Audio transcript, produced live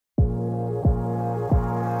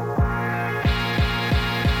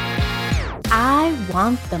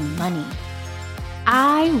want the money.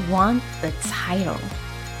 I want the title.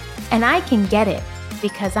 And I can get it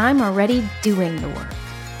because I'm already doing the work.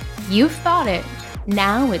 You've thought it.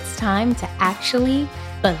 Now it's time to actually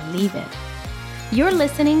believe it. You're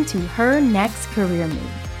listening to Her Next Career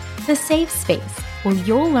Move, the safe space where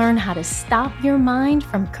you'll learn how to stop your mind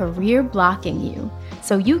from career blocking you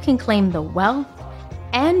so you can claim the wealth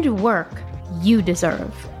and work you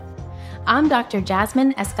deserve. I'm Dr.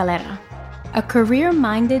 Jasmine Escalera, a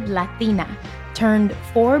career-minded Latina turned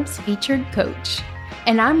Forbes featured coach.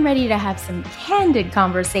 And I'm ready to have some candid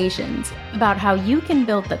conversations about how you can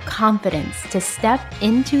build the confidence to step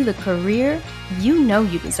into the career you know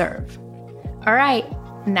you deserve. All right,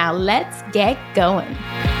 now let's get going.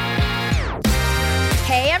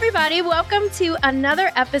 Hey everybody, welcome to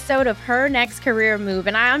another episode of Her Next Career Move.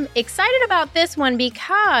 And I'm excited about this one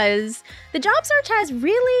because the job search has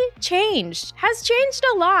changed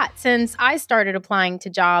a lot since I started applying to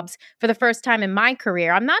jobs for the first time in my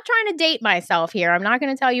career. I'm not trying to date myself here. I'm not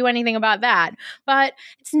going to tell you anything about that. But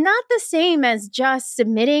it's not the same as just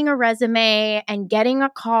submitting a resume and getting a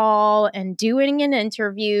call and doing an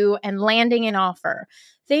interview and landing an offer.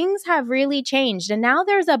 Things have really changed. And now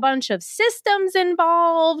there's a bunch of systems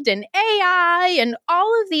involved and AI and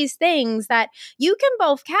all of these things that you can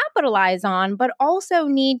both capitalize on, but also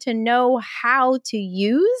need to know how to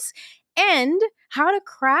use and how to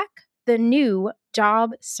crack the new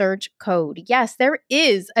job search code. Yes, there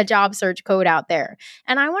is a job search code out there.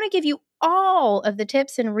 And I want to give you all of the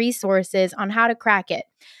tips and resources on how to crack it.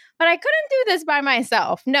 But I couldn't do this by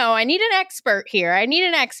myself. No, I need an expert here.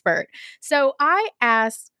 So I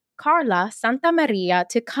asked Carla Santamaria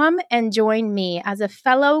to come and join me as a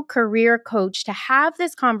fellow career coach to have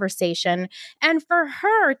this conversation and for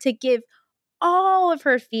her to give all of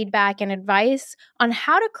her feedback and advice on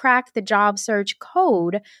how to crack the job search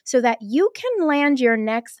code so that you can land your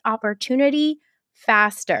next opportunity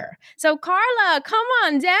faster. So Carla, come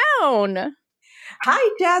on down.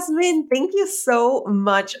 Hi, Jasmine. Thank you so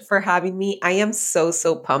much for having me. I am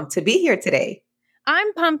so pumped to be here today.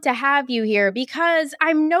 I'm pumped to have you here because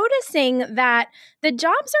I'm noticing that the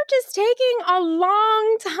job search is taking a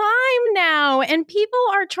long time now, and people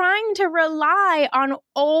are trying to rely on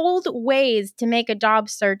old ways to make a job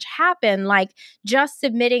search happen, like just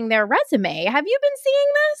submitting their resume. Have you been seeing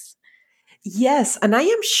this? Yes, and I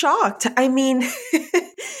am shocked. I mean,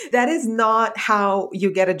 that is not how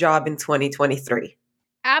you get a job in 2023.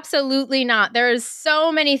 Absolutely not. There's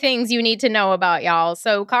so many things you need to know about, y'all.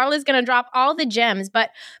 So Carla's going to drop all the gems.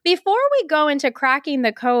 But before we go into cracking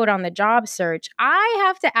the code on the job search, I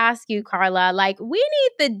have to ask you, Carla, we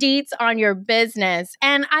need the deets on your business.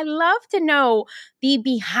 And I love to know the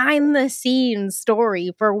behind the scenes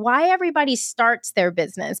story for why everybody starts their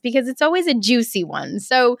business, because it's always a juicy one.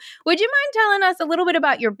 So would you mind telling us a little bit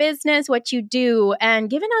about your business, what you do,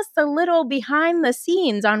 and giving us a little behind the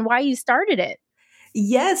scenes on why you started it?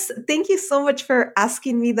 Yes, thank you so much for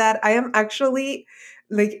asking me that. I am actually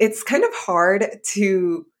it's kind of hard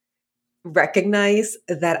to recognize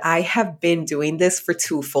that I have been doing this for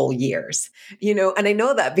 2 full years, and I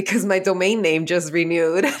know that because my domain name just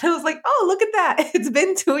renewed. And I was like, oh, look at that. It's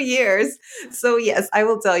been 2 years. So yes, I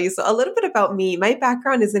will tell you. So a little bit about me. My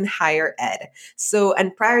background is in higher ed.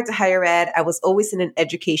 And prior to higher ed, I was always in an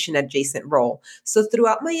education adjacent role. So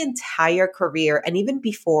throughout my entire career, and even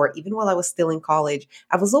before, even while I was still in college,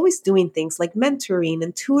 I was always doing things like mentoring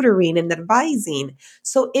and tutoring and advising.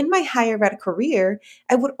 So in my higher ed career,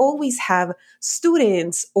 I would always have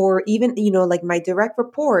students or even, my direct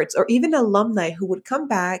reports or even alumni who would come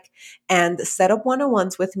back and set up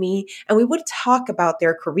one-on-ones with me. And we would talk about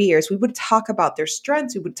their careers. We would talk about their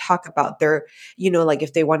strengths. We would talk about their,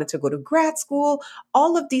 if they wanted to go to grad school,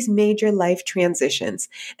 all of these major life transitions.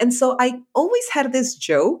 And so I always had this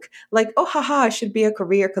joke oh, haha, I should be a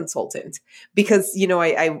career consultant because,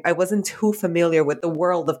 I wasn't too familiar with the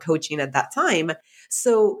world of coaching at that time.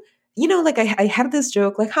 So I had this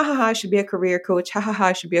joke, ha ha ha, I should be a career coach, ha ha ha,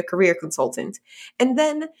 I should be a career consultant. And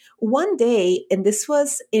then one day, and this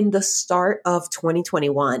was in the start of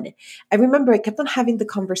 2021, I remember I kept on having the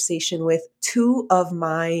conversation with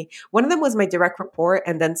one of them was my direct report,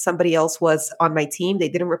 and then somebody else was on my team. They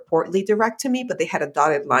didn't report lead direct to me, but they had a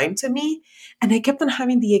dotted line to me. And I kept on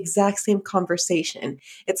having the exact same conversation.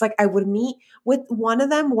 It's like I would meet with one of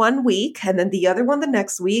them one week and then the other one the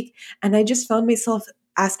next week. And I just found myself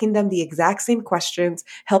asking them the exact same questions,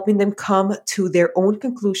 helping them come to their own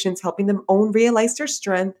conclusions, helping them realize their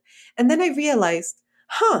strength. And then I realized,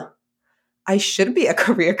 I should be a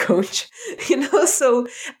career coach, So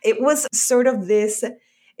it was sort of this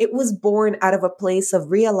it was born out of a place of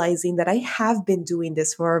realizing that I have been doing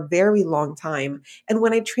this for a very long time. And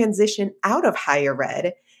when I transitioned out of higher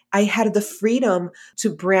ed, I had the freedom to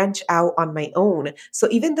branch out on my own. So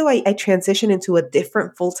even though I transitioned into a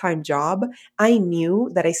different full time job, I knew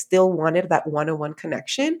that I still wanted that one on one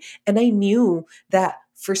connection. And I knew that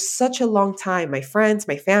for such a long time, my friends,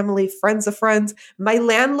 my family, friends of friends, my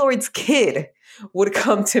landlord's kid would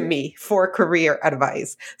come to me for career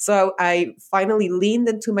advice. So I finally leaned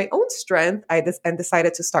into my own strength and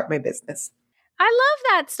decided to start my business. I love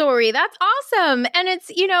that story. That's awesome. And it's,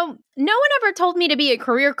 no one ever told me to be a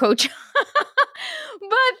career coach.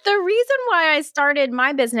 But the reason why I started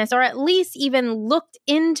my business, or at least even looked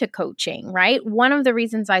into coaching, right? One of the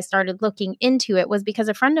reasons I started looking into it was because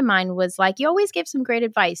a friend of mine was like, you always give some great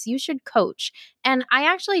advice. You should coach. And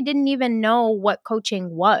I actually didn't even know what coaching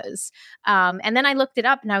was. And then I looked it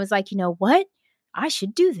up and I was like, you know what? I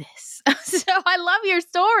should do this. So I love your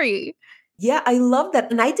story. Yeah, I love that.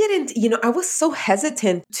 And I didn't, I was so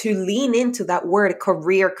hesitant to lean into that word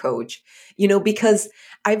career coach, because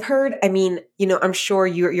I've heard, I'm sure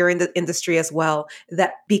you're in the industry as well,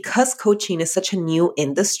 that because coaching is such a new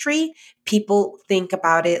industry, people think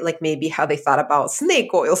about it like maybe how they thought about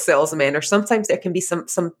snake oil salesmen, or sometimes there can be some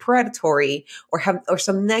predatory or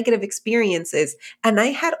some negative experiences. And I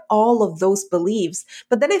had all of those beliefs,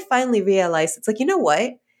 but then I finally realized it's like, you know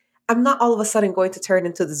what? I'm not all of a sudden going to turn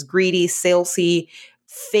into this greedy, salesy,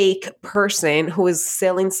 fake person who is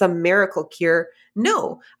selling some miracle cure.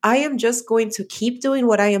 No, I am just going to keep doing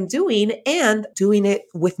what I am doing and doing it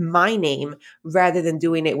with my name rather than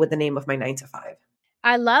doing it with the name of my 9 to 5.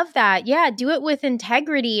 I love that. Yeah, do it with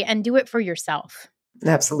integrity and do it for yourself.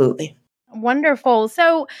 Absolutely. Wonderful.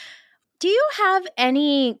 So, do you have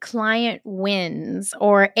any client wins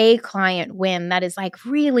or a client win that is like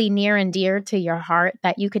really near and dear to your heart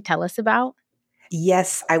that you could tell us about?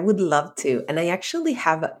 Yes, I would love to. And I actually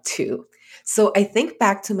have two. So I think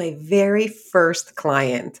back to my very first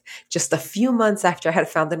client just a few months after I had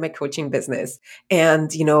founded my coaching business.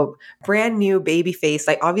 And, brand new baby face.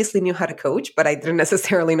 I obviously knew how to coach, but I didn't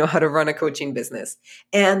necessarily know how to run a coaching business.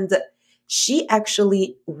 And she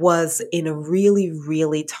actually was in a really,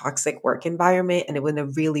 really toxic work environment, and it was in a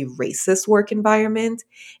really racist work environment.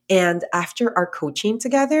 And after our coaching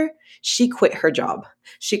together, she quit her job.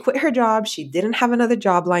 She quit her job. She didn't have another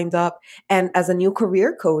job lined up. And as a new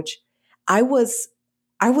career coach, I was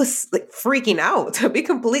I was like freaking out, to be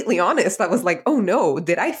completely honest. I was like, oh no,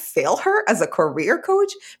 did I fail her as a career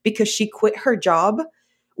coach because she quit her job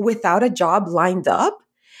without a job lined up?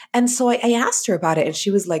 And so I asked her about it, and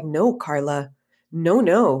she was like, no, Carla, no,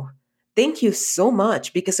 no. Thank you so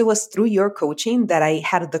much, because it was through your coaching that I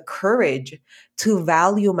had the courage to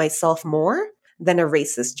value myself more than a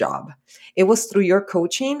racist job. It was through your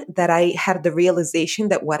coaching that I had the realization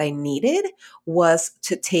that what I needed was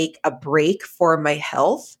to take a break for my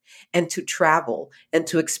health and to travel and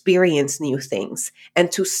to experience new things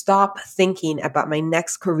and to stop thinking about my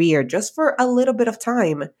next career just for a little bit of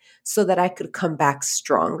time so that I could come back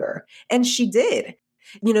stronger. And she did.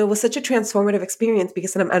 It was such a transformative experience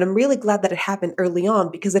because, and I'm really glad that it happened early on,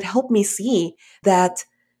 because it helped me see that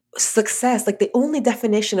success, like the only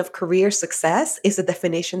definition of career success is the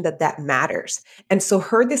definition that matters. And so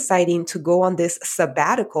her deciding to go on this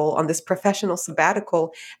sabbatical, on this professional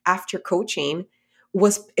sabbatical after coaching,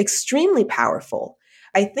 was extremely powerful.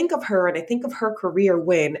 I think of her and I think of her career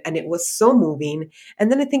win, and it was so moving.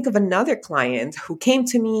 And then I think of another client who came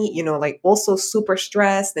to me, like also super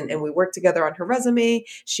stressed, and we worked together on her resume.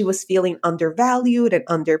 She was feeling undervalued and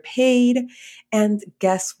underpaid. And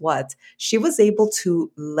guess what? She was able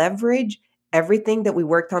to leverage everything that we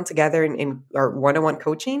worked on together in our one on one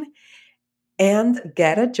coaching and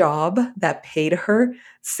get a job that paid her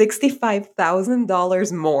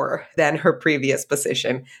 $65,000 more than her previous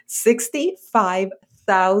position.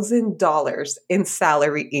 $65,000 in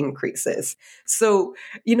salary increases. So,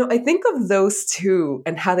 I think of those two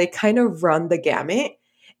and how they kind of run the gamut.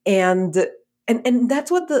 And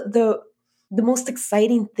that's what the most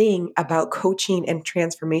exciting thing about coaching and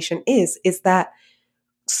transformation is that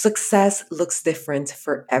success looks different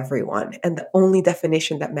for everyone. And the only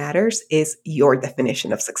definition that matters is your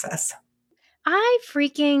definition of success. I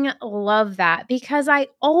freaking love that because I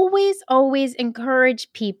always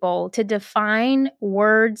encourage people to define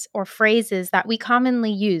words or phrases that we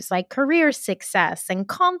commonly use, like career success and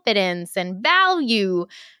confidence and value.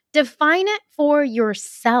 Define it for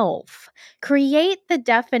yourself. Create the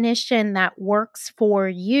definition that works for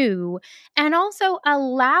you, and also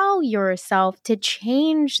allow yourself to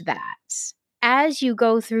change that. as you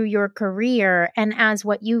go through your career and as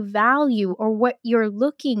what you value or what you're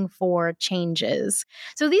looking for changes.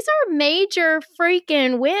 So these are major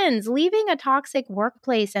freaking wins. Leaving a toxic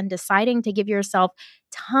workplace and deciding to give yourself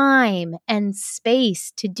time and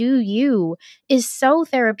space to do you is so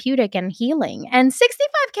therapeutic and healing. And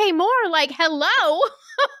 65K more, like, hello.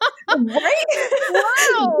 Right?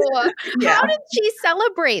 Wow. How Yeah. did she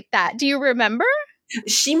celebrate that? Do you remember?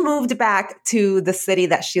 She moved back to the city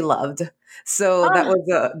that she loved. So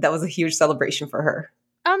Oh, that was a huge celebration for her.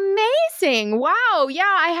 amazing. Wow. Yeah,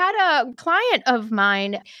 I had a client of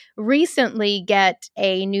mine recently get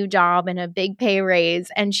a new job and a big pay raise,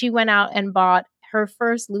 and she went out and bought her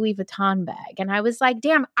first Louis Vuitton bag. And I was like,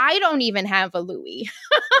 damn, I don't even have a Louis.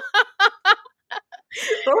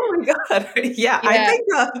 Oh my God. Yeah, I Yeah.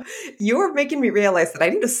 think you're making me realize that I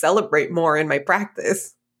need to celebrate more in my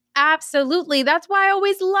practice. Absolutely. That's why I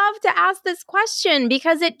always love to ask this question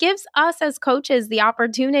because it gives us as coaches the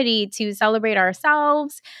opportunity to celebrate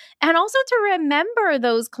ourselves and also to remember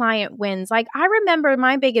those client wins. Like, I remember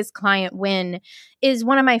my biggest client win is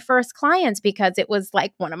one of my first clients because it was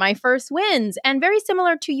like one of my first wins and very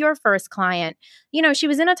similar to your first client. You know, she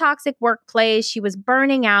was in a toxic workplace, she was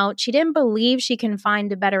burning out, she didn't believe she can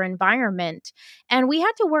find a better environment. And we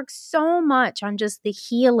had to work so much on just the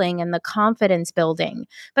healing and the confidence building.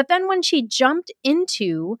 But then when she jumped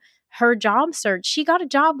into her job search, she got a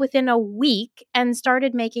job within a week and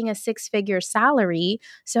started making a six-figure salary.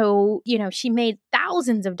 So, you know, she made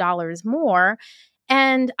thousands of dollars more.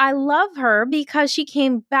 And I love her because she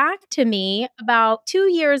came back to me about 2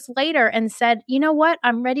 years later and said, you know what?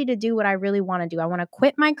 I'm ready to do what I really want to do. I want to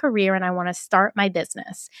quit my career and I want to start my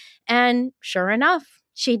business. And sure enough,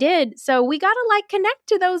 she did. So we got to like connect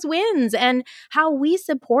to those wins and how we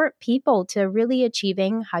support people to really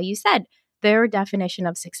achieving, how you said, their definition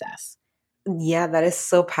of success. Yeah, that is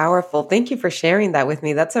so powerful. Thank you for sharing that with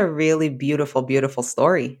me. That's a really beautiful, beautiful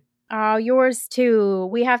story. Oh, yours too.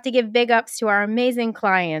 We have to give big ups to our amazing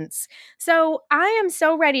clients. So I am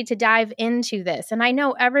so ready to dive into this. And I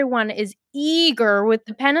know everyone is eager with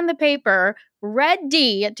the pen and the paper,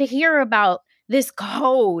 ready to hear about this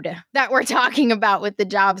code that we're talking about with the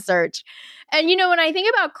job search. And you know, when I think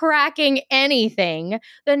about cracking anything,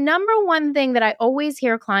 the number one thing that I always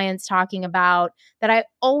hear clients talking about, that I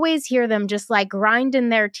always hear them just like grinding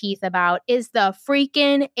their teeth about, is the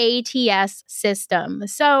freaking ATS system.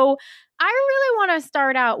 So I really want to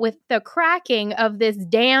start out with the cracking of this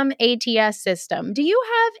damn ATS system. Do you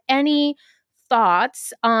have any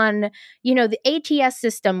thoughts on, you know, the ATS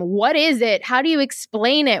system? What is it? How do you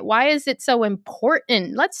explain it? Why is it so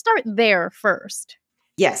important? Let's start there first.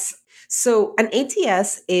 Yes. So an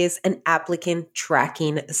ATS is an applicant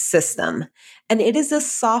tracking system, and it is a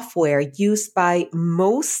software used by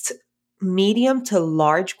most medium to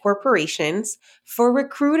large corporations for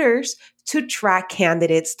recruiters to track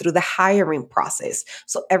candidates through the hiring process.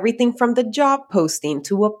 So everything from the job posting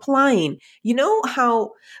to applying. You know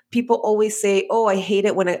how people always say, "Oh, I hate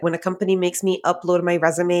it when a company makes me upload my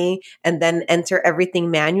resume and then enter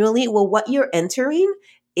everything manually." Well, what you're entering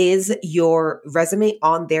is your resume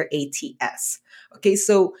on their ATS. Okay,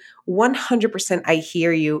 so 100% I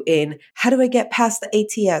hear you in how do I get past the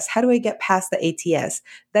ATS? How do I get past the ATS?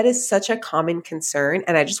 That is such a common concern.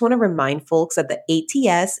 And I just want to remind folks that the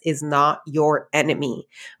ATS is not your enemy.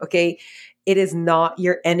 Okay, it is not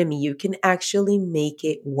your enemy. You can actually make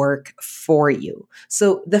it work for you.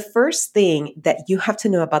 So, the first thing that you have to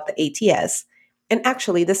know about the ATS, and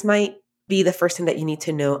actually, this might be the first thing that you need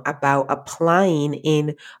to know about applying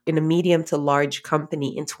in a medium to large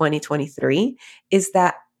company in 2023 is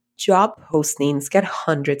that job postings get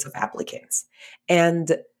hundreds of applicants.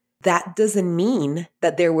 And that doesn't mean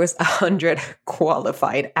that there was 100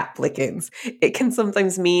 qualified applicants. It can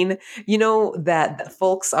sometimes mean, that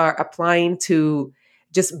folks are applying to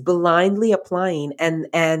just blindly applying, and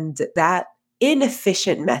that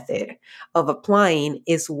inefficient method of applying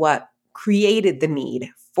is what created the need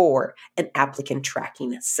for an applicant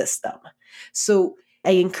tracking system. So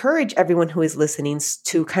I encourage everyone who is listening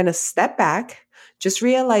to kind of step back, just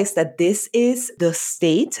realize that this is the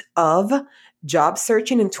state of job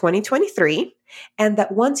searching in 2023, and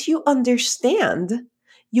that once you understand,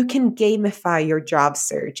 you can gamify your job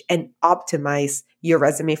search and optimize your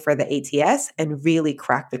resume for the ATS and really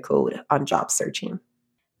crack the code on job searching.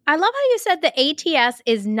 I love how you said the ATS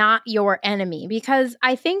is not your enemy because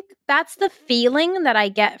I think that's the feeling that I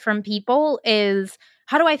get from people is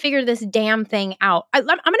how do I figure this damn thing out? I'm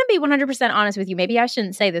going to be 100% honest with you. Maybe I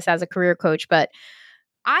shouldn't say this as a career coach, but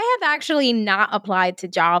I have actually not applied to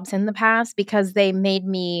jobs in the past because they made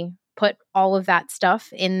me put all of that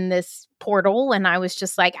stuff in this portal. And I was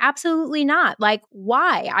just like, absolutely not. Like,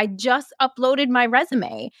 why? I just uploaded my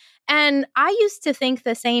resume. And I used to think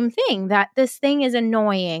the same thing, that this thing is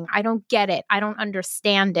annoying. I don't get it. I don't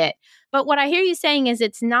understand it. But what I hear you saying is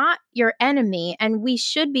it's not your enemy, and we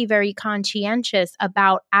should be very conscientious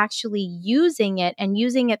about actually using it and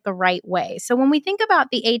using it the right way. So when we think about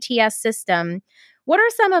the ATS system, what are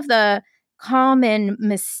some of the common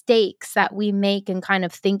mistakes that we make in kind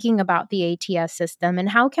of thinking about the ATS system, and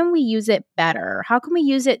how can we use it better? How can we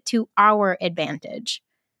use it to our advantage?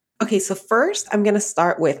 Okay, so first, I'm going to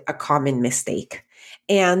start with a common mistake.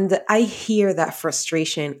 And I hear that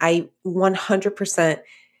frustration. I 100%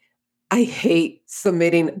 I hate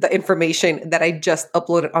submitting the information that I just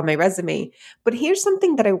uploaded on my resume. But here's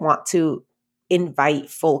something that I want to invite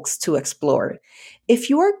folks to explore. If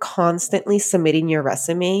you are constantly submitting your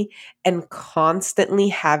resume and constantly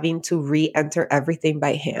having to re enter everything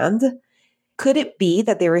by hand, could it be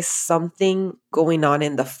that there is something going on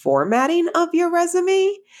in the formatting of your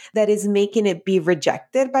resume that is making it be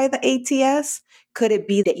rejected by the ATS? Could it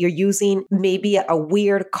be that you're using maybe a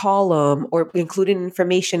weird column or including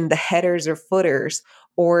information in the headers or footers,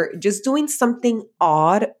 or just doing something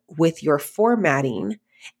odd with your formatting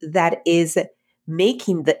that is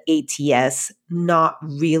making the ATS not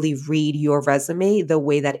really read your resume the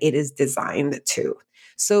way that it is designed to?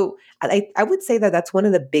 So I would say that that's one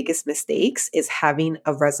of the biggest mistakes, is having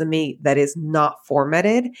a resume that is not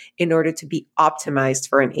formatted in order to be optimized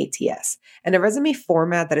for an ATS. And a resume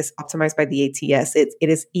format that is optimized by the ATS, it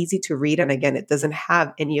is easy to read. And again, it doesn't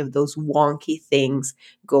have any of those wonky things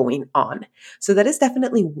going on. So that is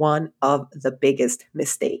definitely one of the biggest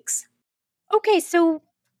mistakes. Okay, so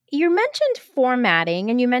you mentioned formatting,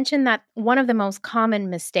 and you mentioned that one of the most common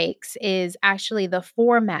mistakes is actually the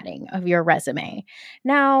formatting of your resume.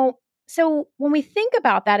 Now, so when we think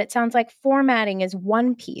about that, it sounds like formatting is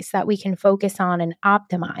one piece that we can focus on and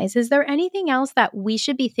optimize. Is there anything else that we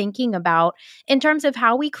should be thinking about in terms of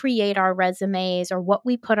how we create our resumes or what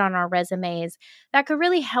we put on our resumes that could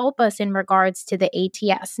really help us in regards to the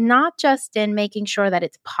ATS, not just in making sure that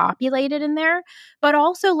it's populated in there, but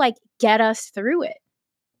also like get us through it?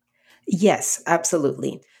 Yes,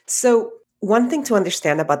 absolutely. So, one thing to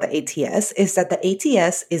understand about the ATS is that the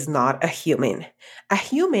ATS is not a human. A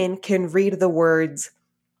human can read the words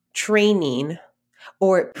training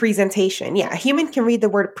or presentation. Yeah, a human can read the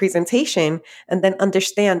word presentation and then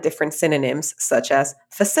understand different synonyms such as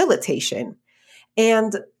facilitation.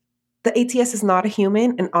 And the ATS is not a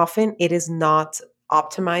human, and often it is not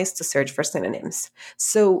optimized to search for synonyms.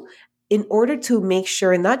 So, in order to make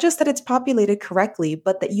sure not just that it's populated correctly,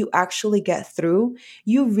 but that you actually get through,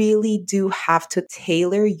 you really do have to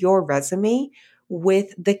tailor your resume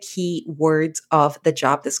with the key words of the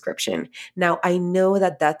job description. Now, I know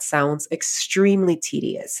that that sounds extremely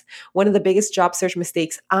tedious. One of the biggest job search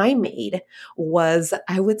mistakes I made was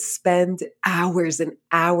I would spend hours and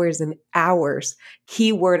hours and hours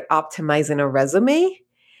keyword optimizing a resume,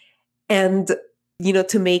 and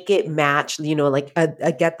to make it match, like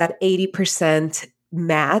a get that 80%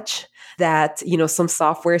 match that some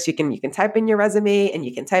softwares you can type in your resume and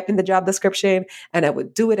you can type in the job description, and I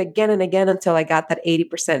would do it again and again until I got that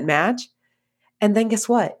 80% match. And then guess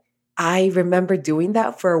what? I remember doing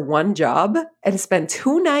that for one job and spent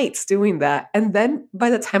 2 nights doing that. And then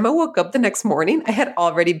by the time I woke up the next morning, I had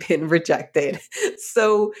already been rejected.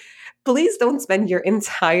 So please don't spend your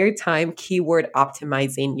entire time keyword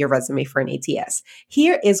optimizing your resume for an ATS.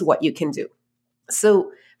 Here is what you can do.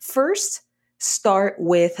 So, first, start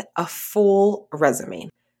with a full resume.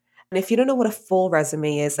 And if you don't know what a full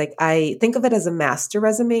resume is, like, I think of it as a master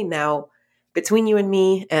resume. Now, between you and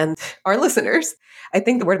me and our listeners, I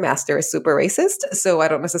think the word master is super racist. So I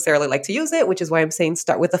don't necessarily like to use it, which is why I'm saying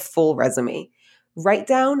start with a full resume. Write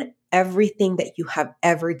down everything that you have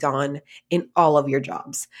ever done in all of your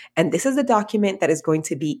jobs. And this is a document that is going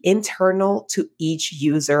to be internal to each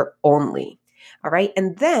user only. All right.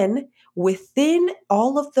 And then within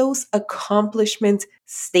all of those accomplishment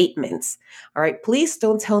statements, all right, please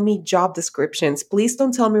don't tell me job descriptions. Please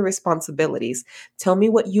don't tell me responsibilities. Tell me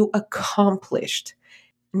what you accomplished.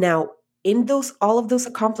 Now, in those all of those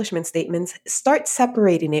accomplishment statements, start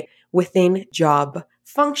separating it within job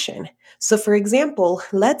function. So for example,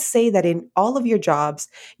 let's say that in all of your jobs,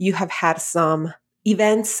 you have had some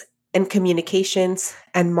events and communications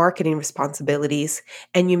and marketing responsibilities,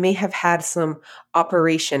 and you may have had some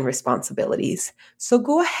operation responsibilities. So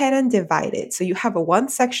go ahead and divide it. So you have a one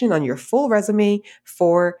section on your full resume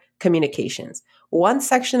for communications, one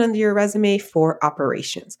section under your resume for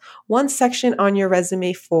operations, one section on your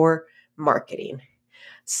resume for marketing.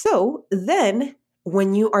 So then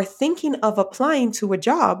when you are thinking of applying to a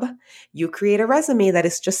job, you create a resume that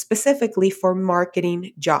is just specifically for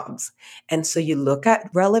marketing jobs. And so you look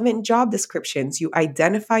at relevant job descriptions, you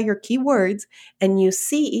identify your keywords, and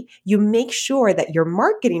you make sure that your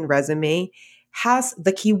marketing resume has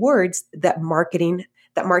the keywords that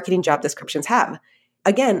marketing job descriptions have.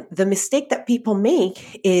 Again, the mistake that people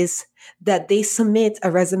make is that they submit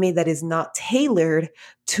a resume that is not tailored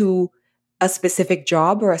to a specific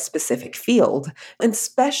job or a specific field. And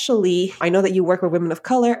especially, I know that you work with women of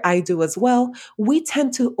color, I do as well. We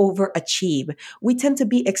tend to overachieve. We tend to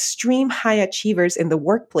be extreme high achievers in the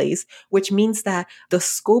workplace, which means that the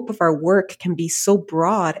scope of our work can be so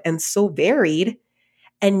broad and so varied,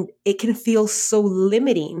 and it can feel so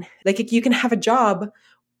limiting. Like you can have a job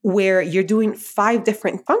where you're doing 5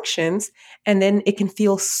 different functions, and then it can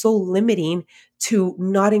feel so limiting to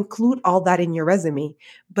not include all that in your resume.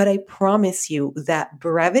 But I promise you that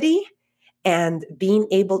brevity and being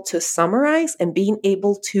able to summarize and being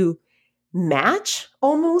able to match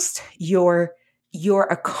almost your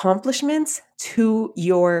accomplishments to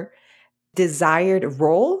your desired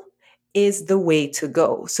role is the way to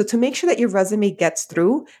go. So to make sure that your resume gets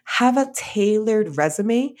through, have a tailored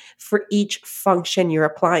resume for each function you're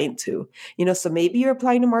applying to. So maybe you're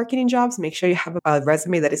applying to marketing jobs, make sure you have a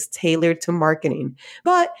resume that is tailored to marketing.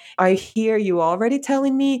 But I hear you already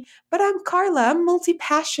telling me, but I'm Carla, I'm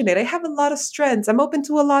multi-passionate. I have a lot of strengths. I'm open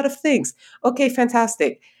to a lot of things. Okay,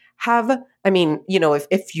 fantastic.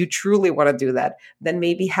 If you truly want to do that, then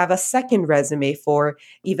maybe have a second resume for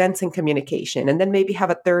events and communication, and then maybe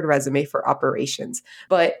have a third resume for operations.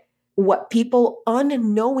 But what people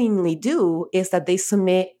unknowingly do is that they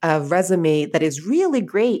submit a resume that is really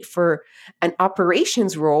great for an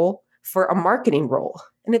operations role for a marketing role.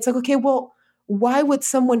 And it's like, okay, well, why would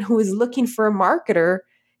someone who is looking for a marketer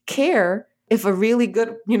care if a really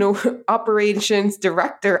good, operations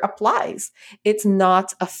director applies? It's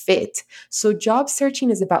not a fit. So job searching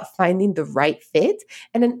is about finding the right fit.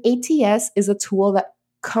 And an ATS is a tool that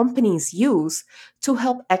companies use to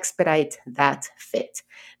help expedite that fit.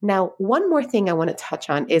 Now, one more thing I want to touch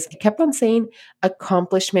on is I kept on saying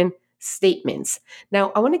accomplishment statements.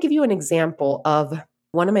 Now, I want to give you an example of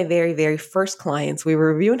one of my very, very first clients. We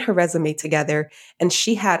were reviewing her resume together, and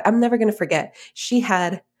I'm never going to forget, she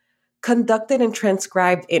had conducted and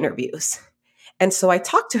transcribed interviews. And so I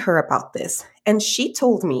talked to her about this, and she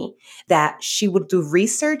told me that she would do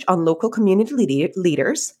research on local community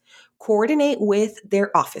leaders, coordinate with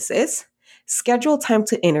their offices, schedule time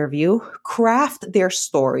to interview, craft their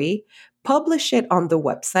story, publish it on the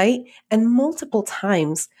website, and multiple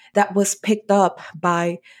times that was picked up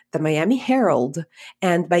by the Miami Herald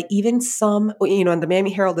and by even and the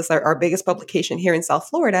Miami Herald is our biggest publication here in South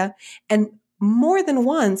Florida. And more than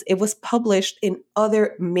once, it was published in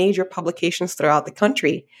other major publications throughout the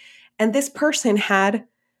country. And this person had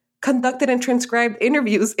conducted and transcribed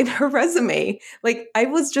interviews in her resume. Like, I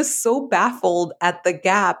was just so baffled at the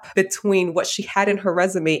gap between what she had in her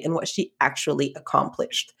resume and what she actually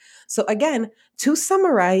accomplished. So again, to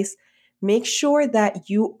summarize, make sure that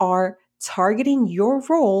you are targeting your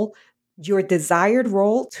role, your desired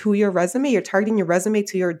role to your resume. You're targeting your resume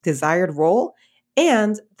to your desired role,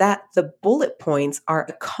 and that the bullet points are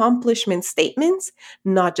accomplishment statements,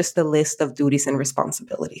 not just a list of duties and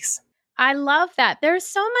responsibilities. I love that. There's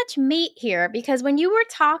so much meat here because when you were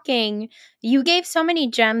talking, you gave so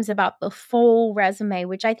many gems about the full resume,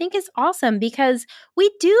 which I think is awesome because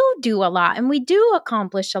we do a lot and we do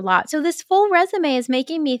accomplish a lot. So this full resume is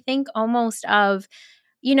making me think almost of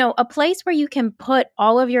a place where you can put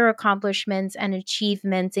all of your accomplishments and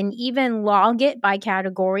achievements and even log it by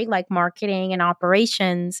category like marketing and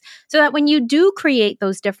operations so that when you do create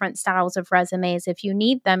those different styles of resumes, if you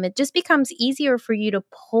need them, it just becomes easier for you to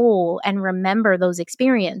pull and remember those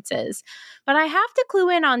experiences. But I have to clue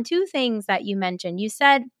in on 2 things that you mentioned. You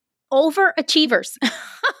said overachievers.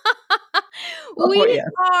 Oh, We yeah.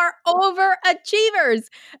 are overachievers.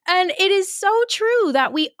 And it is so true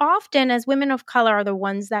that we often, as women of color, are the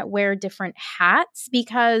ones that wear different hats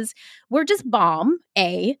because we're just bomb.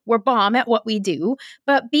 A, we're bomb at what we do.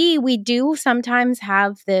 But B, we do sometimes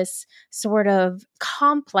have this sort of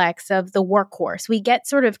complex of the workhorse. We get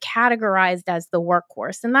sort of categorized as the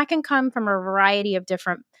workhorse. And that can come from a variety of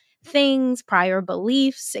different things, prior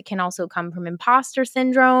beliefs. It can also come from imposter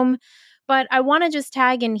syndrome. But I want to just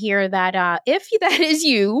tag in here that if that is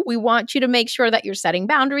you, we want you to make sure that you're setting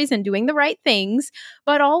boundaries and doing the right things.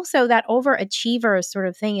 But also that overachiever sort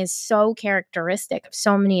of thing is so characteristic of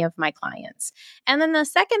so many of my clients. And then the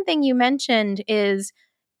second thing you mentioned is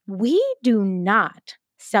we do not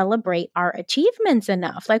celebrate our achievements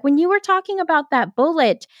enough. Like when you were talking about that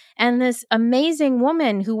bullet and this amazing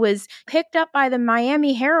woman who was picked up by the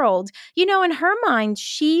Miami Herald, in her mind,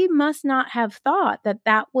 she must not have thought that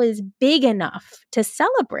that was big enough to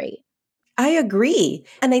celebrate. I agree.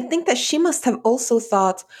 And I think that she must have also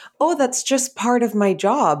thought, oh, that's just part of my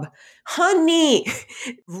job. Honey,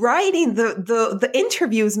 writing the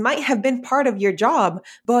interviews might have been part of your job,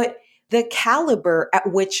 but the caliber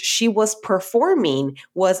at which she was performing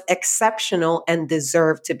was exceptional and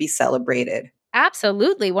deserved to be celebrated.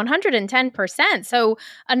 Absolutely, 110%. So,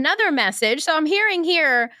 another message. So, I'm hearing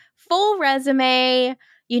here full resume,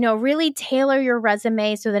 really tailor your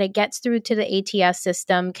resume so that it gets through to the ATS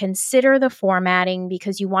system. Consider the formatting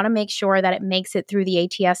because you want to make sure that it makes it through the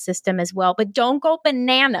ATS system as well. But don't go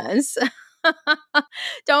bananas.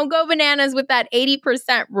 Don't go bananas with that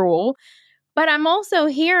 80% rule. But I'm also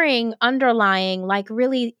hearing underlying, like,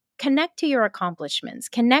 really connect to your accomplishments,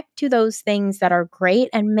 connect to those things that are great,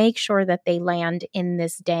 and make sure that they land in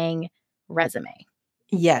this dang resume.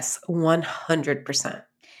 Yes, 100%.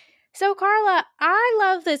 So, Carla, I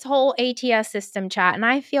love this whole ATS system chat, and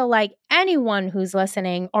I feel like anyone who's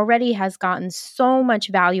listening already has gotten so much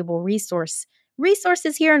valuable resources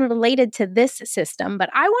here and related to this system, but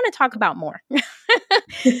I want to talk about more.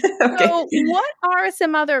 Okay. So, what are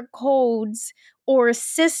some other codes or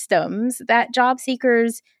systems that job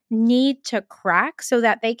seekers need to crack so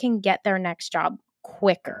that they can get their next job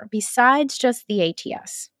quicker besides just the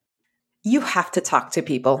ATS? You have to talk to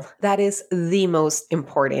people. That is the most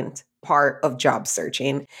important part of job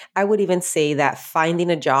searching. I would even say that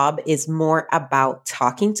finding a job is more about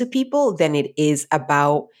talking to people than it is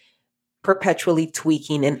about perpetually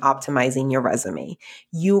tweaking and optimizing your resume.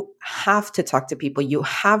 You have to talk to people. You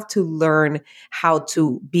have to learn how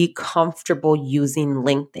to be comfortable using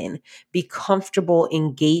LinkedIn, be comfortable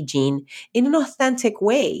engaging in an authentic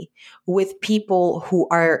way with people who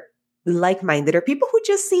are like-minded or people who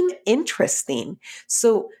just seem interesting.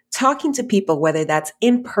 So talking to people, whether that's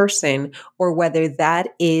in person or whether that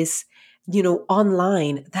is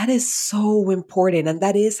online, that is so important. And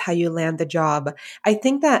that is how you land the job. I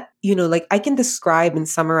think that, like I can describe and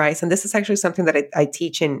summarize, and this is actually something that I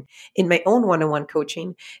teach in my own one-on-one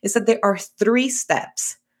coaching, is that there are 3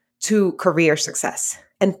 steps to career success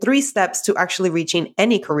and 3 steps to actually reaching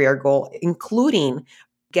any career goal, including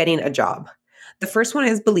getting a job. The first one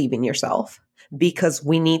is believe in yourself because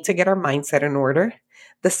we need to get our mindset in order.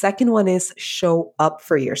 The second one is show up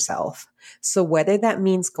for yourself. So whether that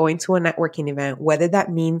means going to a networking event, whether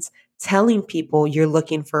that means telling people you're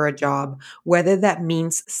looking for a job, whether that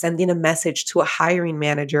means sending a message to a hiring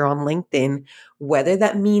manager on LinkedIn, whether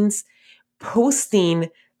that means posting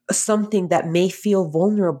something that may feel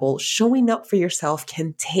vulnerable, showing up for yourself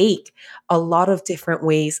can take a lot of different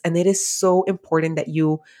ways. And it is so important that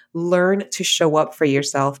you learn to show up for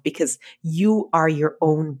yourself because you are your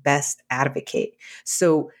own best advocate.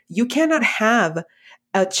 So you cannot have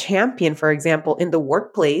a champion, for example, in the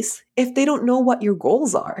workplace if they don't know what your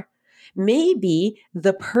goals are. Maybe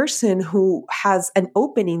the person who has an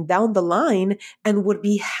opening down the line and would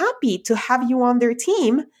be happy to have you on their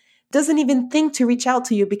team doesn't even think to reach out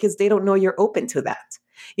to you because they don't know you're open to that.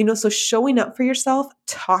 So showing up for yourself,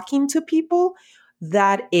 talking to people,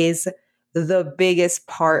 that is the biggest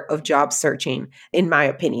part of job searching, in my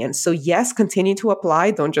opinion. So yes, continue to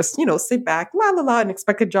apply. Don't just, sit back, la, la, la, and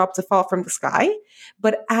expect a job to fall from the sky.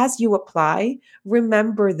 But as you apply,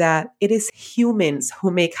 remember that it is humans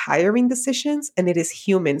who make hiring decisions and it is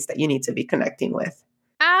humans that you need to be connecting with.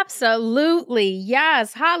 Absolutely.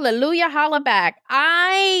 Yes. Hallelujah. Holla back.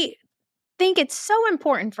 I think it's so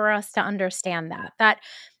important for us to understand that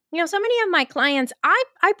so many of my clients,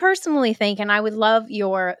 I personally think, and I would love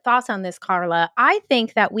your thoughts on this, Carla, I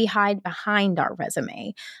think that we hide behind our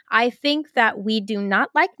resume. I think that we do not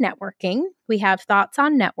like networking. We have thoughts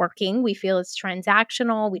on networking. We feel it's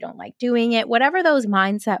transactional. We don't like doing it, whatever those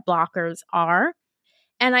mindset blockers are.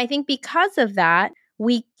 And I think because of that,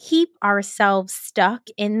 we keep ourselves stuck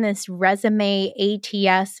in this resume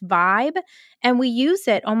ATS vibe, and we use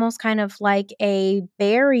it almost kind of like a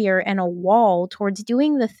barrier and a wall towards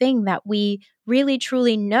doing the thing that we really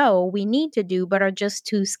truly know we need to do, but are just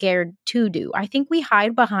too scared to do. I think we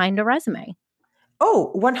hide behind a resume.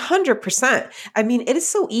 Oh, 100%. I mean, it is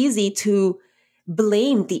so easy to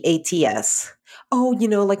blame the ATS. Oh,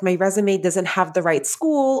 like my resume doesn't have the right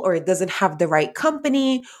school or it doesn't have the right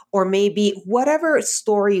company, or maybe whatever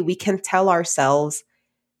story we can tell ourselves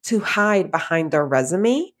to hide behind our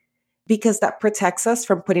resume because that protects us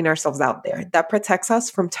from putting ourselves out there. That protects us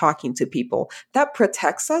from talking to people. That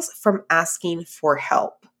protects us from asking for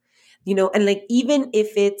help. And like, even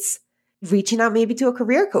if it's reaching out maybe to a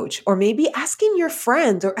career coach, or maybe asking your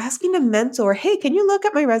friend or asking a mentor, hey, can you look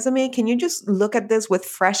at my resume? Can you just look at this with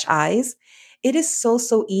fresh eyes? It is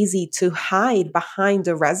so easy to hide behind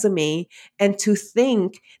a resume and to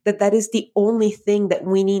think that that is the only thing that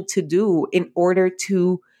we need to do in order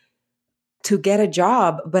to get a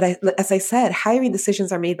job. But as I said, hiring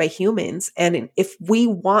decisions are made by humans. And if we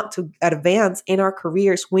want to advance in our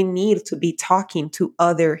careers, we need to be talking to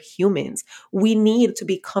other humans. We need to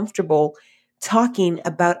be comfortable talking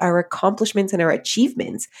about our accomplishments and our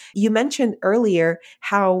achievements. You mentioned earlier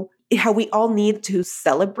how we all need to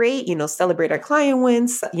celebrate, celebrate our client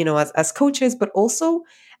wins, as coaches, but also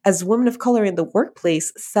as women of color in the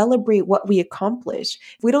workplace, celebrate what we accomplish.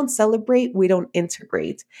 If we don't celebrate, we don't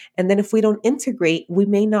integrate. And then if we don't integrate, we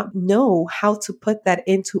may not know how to put that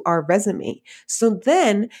into our resume. So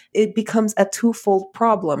then it becomes a twofold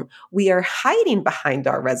problem. We are hiding behind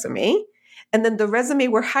our resume. And then the resume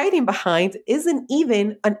we're hiding behind isn't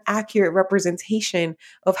even an accurate representation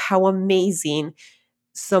of how amazing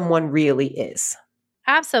someone really is.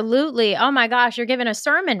 Absolutely. Oh my gosh, you're giving a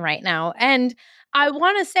sermon right now. And I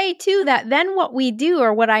want to say too that then what we do,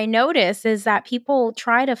 or what I notice, is that people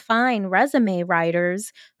try to find resume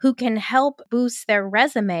writers who can help boost their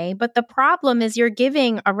resume. But the problem is you're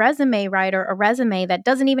giving a resume writer a resume that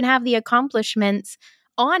doesn't even have the accomplishments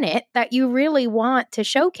on it that you really want to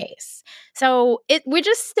showcase. So we're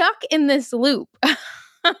just stuck in this loop.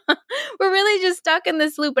 We're really just stuck in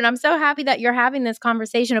this loop. And I'm so happy that you're having this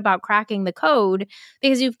conversation about cracking the code,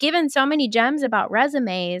 because you've given so many gems about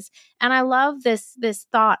resumes. And I love this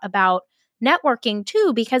thought about networking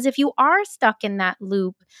too, because if you are stuck in that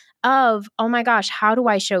loop of, oh my gosh, how do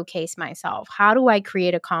I showcase myself? How do I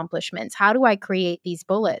create accomplishments? How do I create these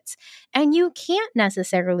bullets? And you can't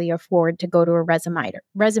necessarily afford to go to a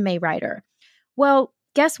resume writer. Well,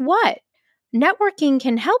 guess what? Networking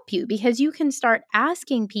can help you, because you can start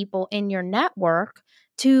asking people in your network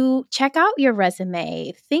to check out your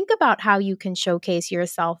resume. Think about how you can showcase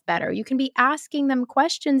yourself better. You can be asking them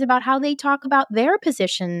questions about how they talk about their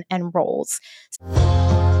position and roles.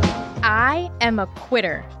 I am a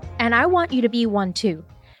quitter, and I want you to be one too.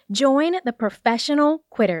 Join the Professional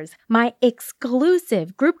Quitters, my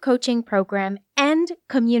exclusive group coaching program and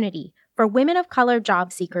community for women of color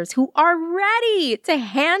job seekers who are ready to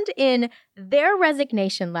hand in their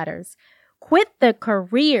resignation letters, quit the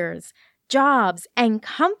careers, jobs, and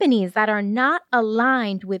companies that are not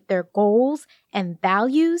aligned with their goals and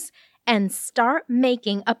values, and start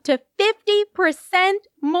making up to 50%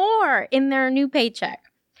 more in their new paycheck.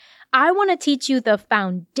 I want to teach you the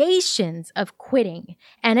foundations of quitting,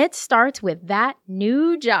 and it starts with that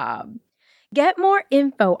new job. Get more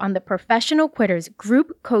info on the Professional Quitters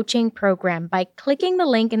group coaching program by clicking the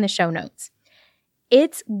link in the show notes.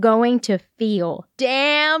 It's going to feel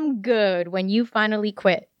damn good when you finally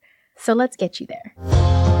quit. So let's get you there.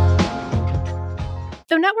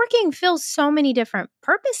 So networking fills so many different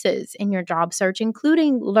purposes in your job search,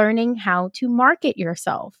 including learning how to market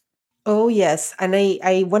yourself. Oh, yes. And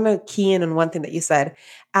I want to key in on one thing that you said,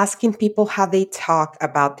 asking people how they talk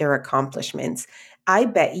about their accomplishments. I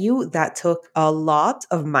bet you that took a lot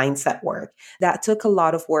of mindset work. That took a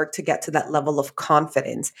lot of work to get to that level of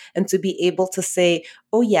confidence and to be able to say,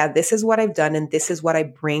 oh, yeah, this is what I've done and this is what I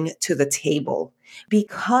bring to the table.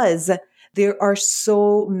 Because there are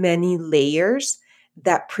so many layers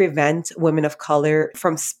that prevent women of color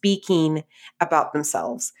from speaking about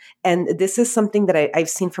themselves. And this is something that I've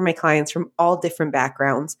seen from my clients from all different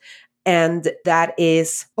backgrounds. And that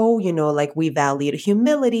is, like we valued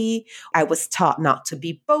humility. I was taught not to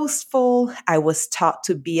be boastful. I was taught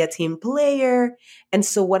to be a team player. And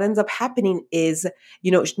so what ends up happening is,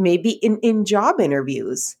 maybe in job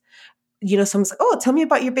interviews, someone's like, oh, tell me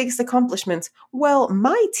about your biggest accomplishments. Well,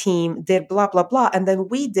 my team did blah, blah, blah. And then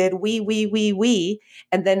we did we.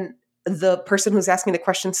 And then the person who's asking the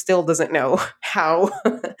question still doesn't know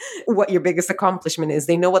what your biggest accomplishment is.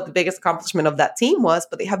 They know what the biggest accomplishment of that team was,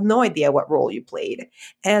 but they have no idea what role you played.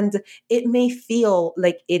 And it may feel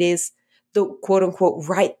like it is the quote unquote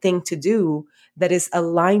right thing to do that is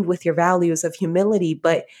aligned with your values of humility.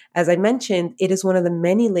 But as I mentioned, it is one of the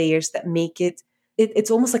many layers that make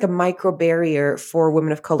it's almost like a micro barrier for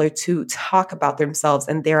women of color to talk about themselves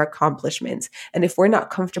and their accomplishments. And if we're not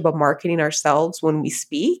comfortable marketing ourselves when we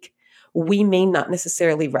speak, we may not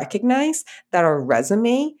necessarily recognize that our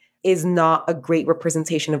resume is not a great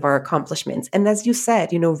representation of our accomplishments. And as you said,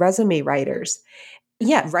 resume writers,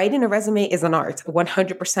 yeah, writing a resume is an art,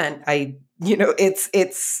 100%.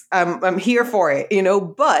 I'm here for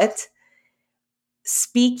it, but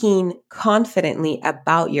speaking confidently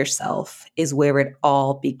about yourself is where it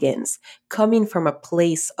all begins, coming from a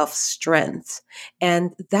place of strength.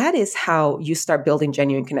 And that is how you start building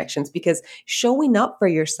genuine connections, because showing up for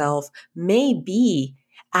yourself may be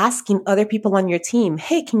asking other people on your team,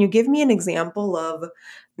 hey, can you give me an example of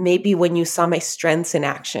maybe when you saw my strengths in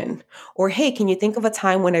action? Or hey, can you think of a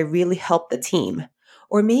time when I really helped the team?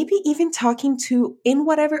 Or maybe even talking to, in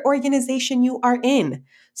whatever organization you are in,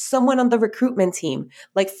 someone on the recruitment team.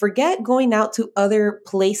 Like, forget going out to other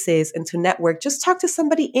places and to network. Just talk to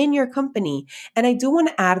somebody in your company. And I do want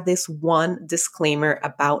to add this one disclaimer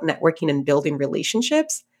about networking and building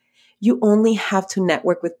relationships. You only have to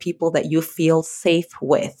network with people that you feel safe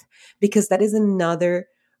with, because that is another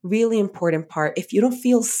really important part. If you don't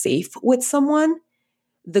feel safe with someone,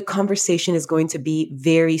 the conversation is going to be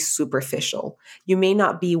very superficial. You may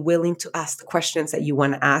not be willing to ask the questions that you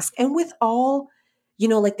want to ask. And with all,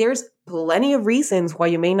 like, there's plenty of reasons why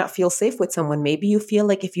you may not feel safe with someone. Maybe you feel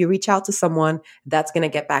like if you reach out to someone, that's going to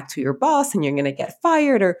get back to your boss and you're going to get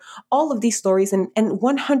fired, or all of these stories. And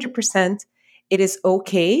 100%, it is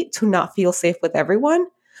okay to not feel safe with everyone.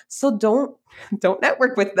 So don't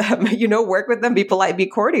network with them, work with them, be polite, be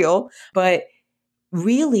cordial, but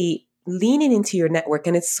really leaning into your network.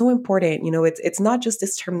 And it's so important. It's not just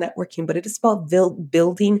this term networking, but it is about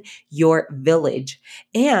building your village.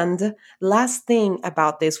 And last thing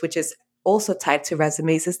about this, which is also tied to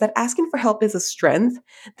resumes, is that asking for help is a strength.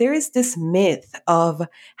 There is this myth of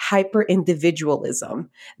hyper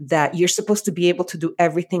individualism, that you're supposed to be able to do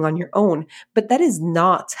everything on your own. But that is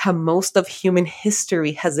not how most of human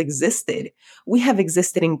history has existed. We have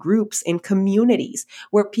existed in groups, in communities,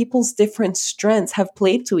 where people's different strengths have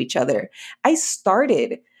played to each other. I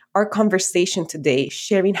started our conversation today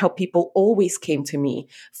sharing how people always came to me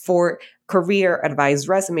for career advice,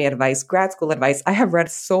 resume advice, grad school advice. I have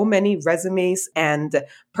read so many resumes and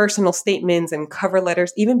personal statements and cover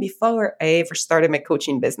letters even before I ever started my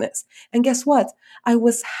coaching business. And guess what? I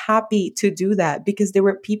was happy to do that because there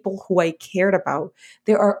were people who I cared about.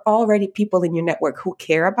 There are already people in your network who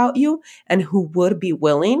care about you and who would be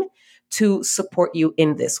willing to support you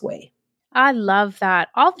in this way. I love that.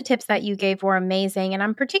 All the tips that you gave were amazing. And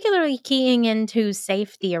I'm particularly keying into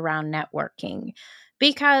safety around networking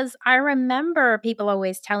because I remember people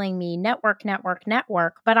always telling me network, network,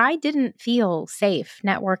 network, but I didn't feel safe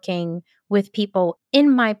networking with people in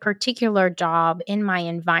my particular job, in my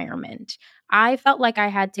environment. I felt like I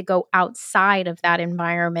had to go outside of that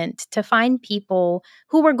environment to find people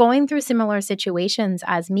who were going through similar situations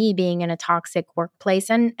as me, being in a toxic workplace,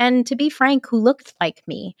 and to be frank, who looked like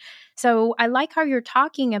me. So I like how you're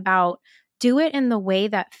talking about do it in the way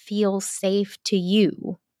that feels safe to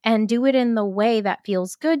you and do it in the way that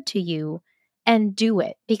feels good to you and do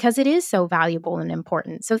it because it is so valuable and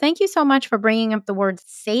important. So thank you so much for bringing up the word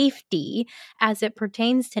safety as it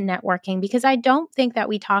pertains to networking, because I don't think that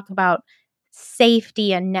we talk about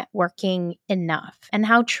safety and networking enough, and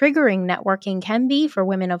how triggering networking can be for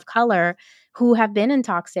women of color who have been in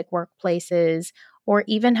toxic workplaces or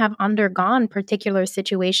even have undergone particular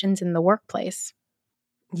situations in the workplace.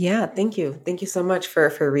 Yeah, thank you. Thank you so much for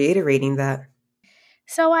reiterating that.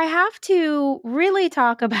 So I have to really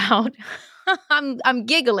talk about I'm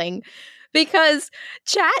giggling because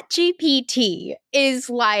Chat GPT is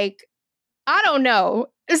like, I don't know,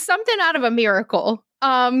 something out of a miracle.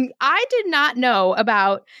 I did not know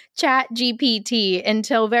about Chat GPT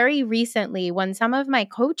until very recently when some of my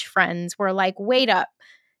coach friends were like, wait up,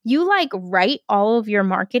 you like write all of your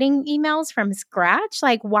marketing emails from scratch?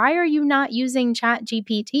 Like, why are you not using Chat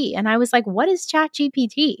GPT? And I was like, what is Chat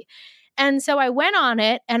GPT? And so I went on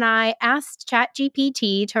it and I asked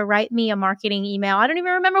ChatGPT to write me a marketing email. I don't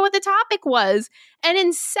even remember what the topic was. And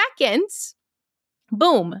in seconds,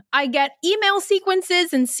 boom, I get email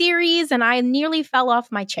sequences and series, and I nearly fell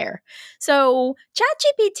off my chair. So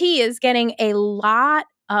ChatGPT is getting a lot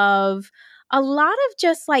of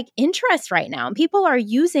just like interest right now. And people are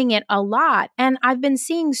using it a lot. And I've been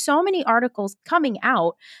seeing so many articles coming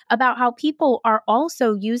out about how people are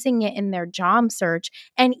also using it in their job search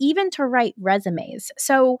and even to write resumes.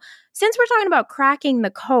 So since we're talking about cracking the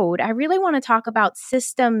code, I really want to talk about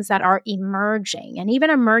systems that are emerging and even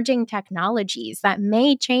emerging technologies that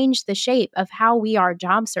may change the shape of how we are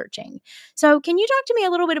job searching. So, can you talk to me a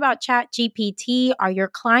little bit about ChatGPT? Are your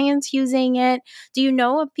clients using it? Do you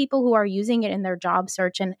know of people who are using it in their job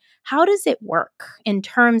search? And how does it work in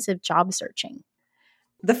terms of job searching?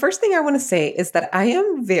 The first thing I want to say is that I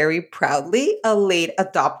am very proudly a late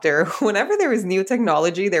adopter. Whenever there is new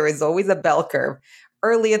technology, there is always a bell curve.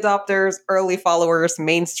 early adopters, early followers,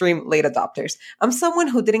 mainstream, late adopters. I'm someone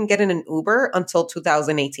who didn't get in an Uber until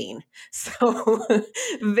 2018. So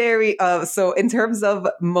very so in terms of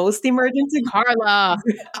most emergency, Carla.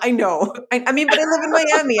 I know. I mean, but I live in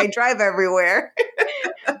Miami. I drive everywhere.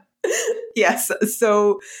 Yes.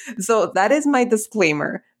 So that is my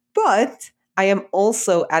disclaimer. But I am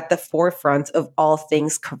also at the forefront of all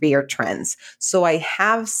things career trends. So I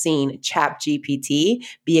have seen ChatGPT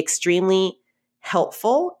be extremely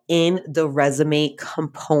helpful in the resume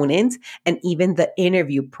component and even the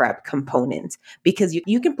interview prep component because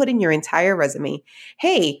you can put in your entire resume,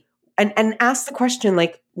 hey, and ask the question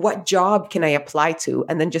like, what job can I apply to?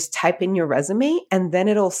 And then just type in your resume and then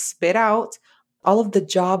it'll spit out all of the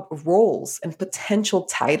job roles and potential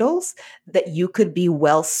titles that you could be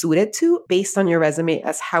well suited to based on your resume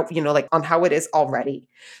as how, like on how it is already.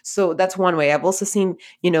 So that's one way. I've also seen,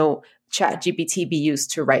 Chat GPT be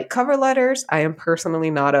used to write cover letters. I am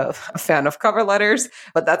personally not a fan of cover letters,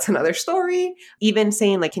 but that's another story. Even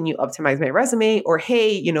saying like, can you optimize my resume? Or,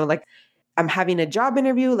 hey, like I'm having a job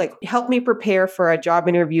interview, like help me prepare for a job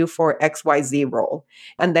interview for XYZ role.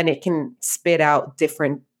 And then it can spit out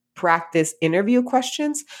different practice interview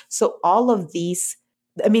questions. So all of these,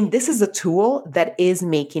 I mean, this is a tool that is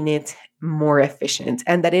making it more efficient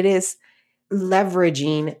and that it is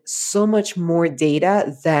leveraging so much more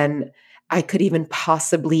data than I could even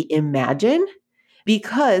possibly imagine.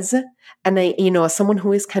 Because, and I, as someone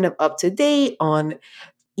who is kind of up to date on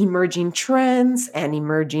emerging trends and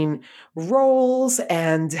emerging roles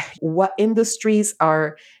and what industries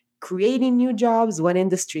are creating new jobs, what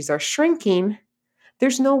industries are shrinking,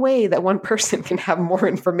 there's no way that one person can have more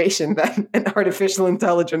information than an artificial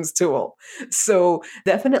intelligence tool. So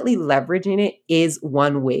definitely leveraging it is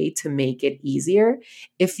one way to make it easier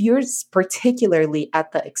if you're particularly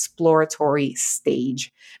at the exploratory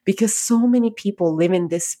stage, because so many people live in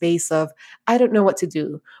this space of, I don't know what to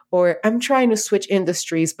do, or I'm trying to switch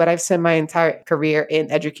industries, but I've spent my entire career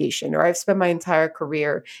in education, or I've spent my entire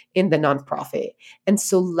career in the nonprofit. And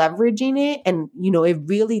so leveraging it, and it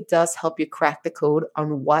really does help you crack the code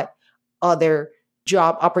on what other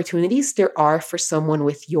job opportunities there are for someone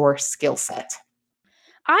with your skill set.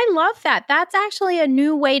 I love that. That's actually a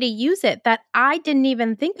new way to use it that I didn't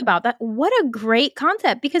even think about. That what a great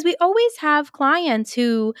concept, because we always have clients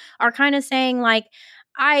who are kind of saying like,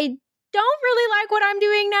 I don't really like what I'm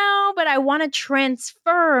doing now, but I want to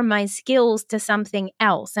transfer my skills to something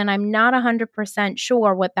else. And I'm not 100%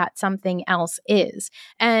 sure what that something else is.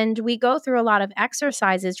 And we go through a lot of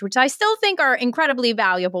exercises, which I still think are incredibly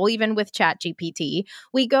valuable, even with ChatGPT.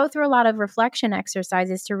 We go through a lot of reflection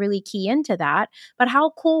exercises to really key into that. But how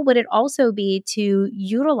cool would it also be to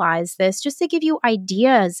utilize this just to give you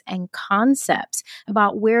ideas and concepts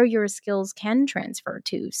about where your skills can transfer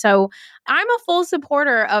to? So I'm a full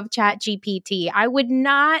supporter of ChatGPT. I would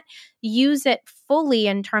not use it fully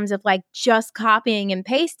in terms of like just copying and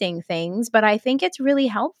pasting things, but I think it's really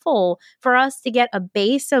helpful for us to get a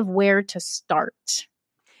base of where to start.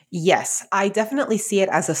 Yes, I definitely see it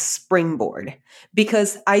as a springboard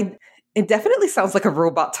because it definitely sounds like a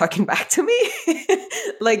robot talking back to me.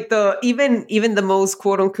 Like the even the most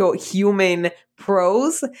quote unquote human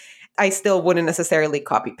pros, I still wouldn't necessarily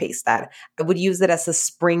copy paste that. I would use it as a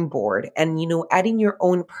springboard, and adding your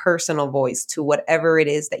own personal voice to whatever it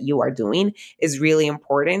is that you are doing is really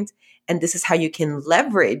important. And this is how you can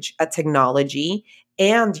leverage a technology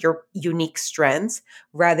and your unique strengths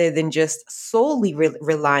rather than just solely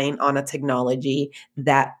relying on a technology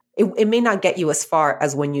that it may not get you as far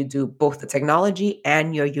as when you do both the technology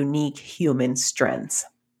and your unique human strengths.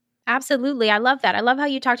 Absolutely. I love that. I love how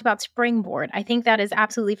you talked about springboard. I think that is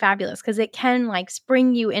absolutely fabulous because it can like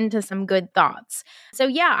spring you into some good thoughts. So,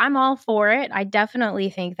 yeah, I'm all for it. I definitely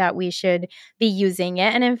think that we should be using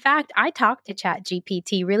it. And in fact, I talked to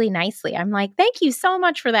ChatGPT really nicely. I'm like, thank you so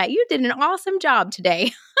much for that. You did an awesome job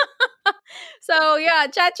today. So yeah,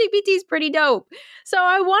 ChatGPT is pretty dope. So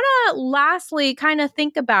I want to lastly kind of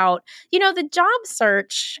think about, the job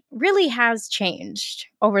search really has changed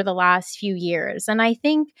over the last few years. And I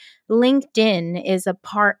think LinkedIn is a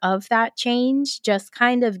part of that change, just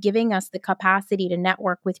kind of giving us the capacity to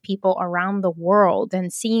network with people around the world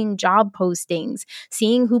and seeing job postings,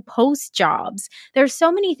 seeing who posts jobs. There's so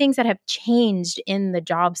many things that have changed in the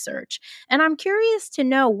job search. And I'm curious to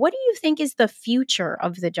know, what do you think is the future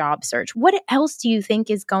of the job search? What else do you think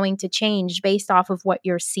is going to change based off of what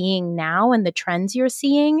you're seeing now and the trends you're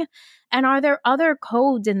seeing? And are there other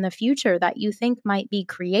codes in the future that you think might be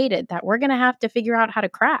created that we're going to have to figure out how to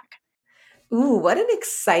crack? Ooh, what an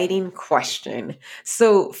exciting question.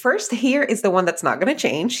 So, first, here is the one that's not going to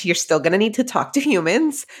change. You're still going to need to talk to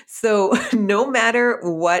humans. So, no matter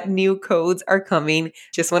what new codes are coming,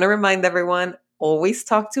 just want to remind everyone always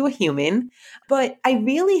talk to a human. But I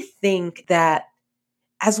really think that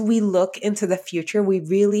as we look into the future, we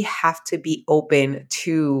really have to be open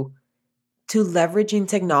to leveraging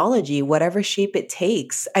technology, whatever shape it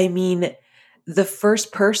takes. I mean, the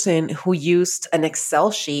first person who used an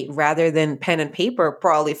Excel sheet rather than pen and paper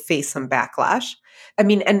probably faced some backlash. I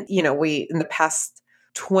mean, and we in the past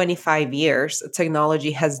 25 years,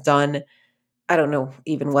 technology has done, I don't know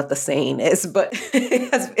even what the saying is, but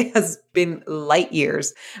it has been light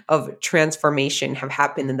years of transformation have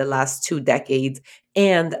happened in the last 2 decades.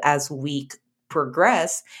 And as we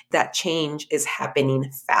progress, that change is happening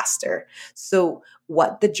faster. So,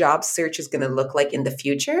 what the job search is going to look like in the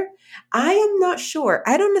future, I am not sure.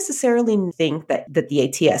 I don't necessarily think that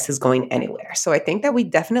the ATS is going anywhere. So, I think that we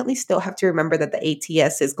definitely still have to remember that the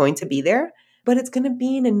ATS is going to be there, but it's going to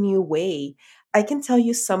be in a new way. I can tell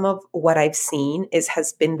you some of what I've seen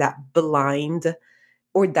has been that blind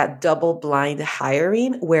or that double blind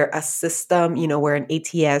hiring where a system, where an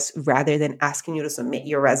ATS, rather than asking you to submit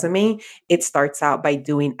your resume, it starts out by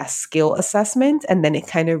doing a skill assessment and then it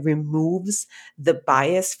kind of removes the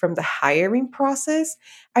bias from the hiring process.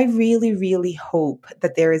 I really, really hope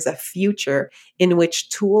that there is a future in which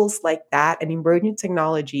tools like that and emerging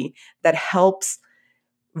technology that helps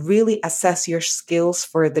really assess your skills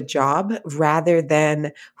for the job rather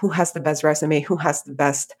than who has the best resume, who has the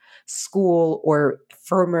best school or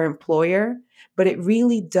firm or employer. But it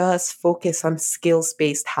really does focus on skills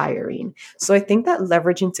based hiring. So I think that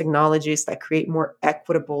leveraging technologies that create more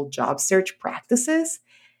equitable job search practices,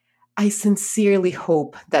 I sincerely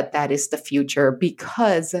hope that that is the future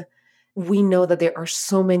because we know that there are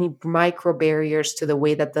so many micro barriers to the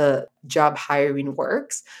way that the job hiring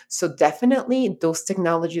works. So definitely those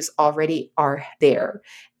technologies already are there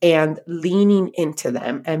and leaning into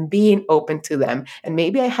them and being open to them. And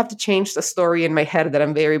maybe I have to change the story in my head that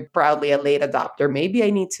I'm very proudly a late adopter. Maybe I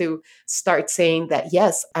need to start saying that,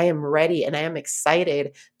 yes, I am ready and I am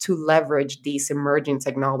excited to leverage these emerging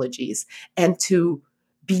technologies and to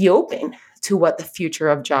be open to what the future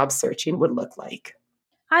of job searching would look like.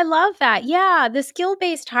 I love that. Yeah, the skill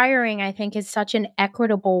based hiring, I think, is such an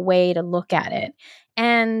equitable way to look at it.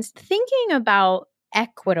 And thinking about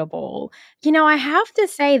equitable, I have to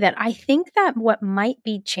say that I think that what might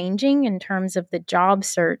be changing in terms of the job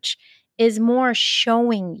search is more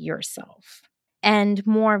showing yourself and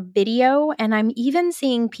more video. And I'm even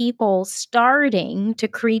seeing people starting to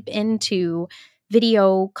creep into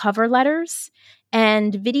video cover letters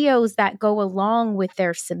and videos that go along with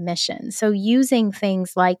their submission. So, using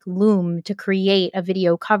things like Loom to create a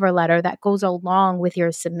video cover letter that goes along with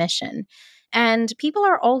your submission. And people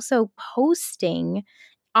are also posting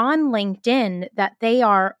on LinkedIn that they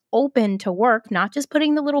are open to work, not just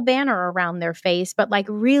putting the little banner around their face, but like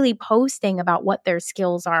really posting about what their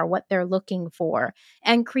skills are, what they're looking for,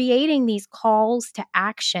 and creating these calls to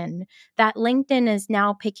action that LinkedIn is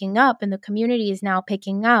now picking up and the community is now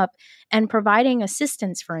picking up and providing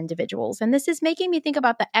assistance for individuals. And this is making me think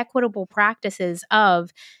about the equitable practices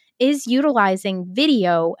of, is utilizing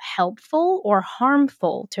video helpful or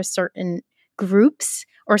harmful to certain groups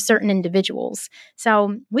or certain individuals?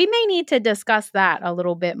 So we may need to discuss that a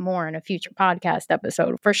little bit more in a future podcast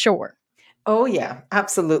episode for sure. Oh, yeah,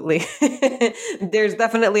 absolutely. There's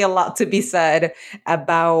definitely a lot to be said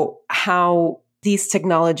about how these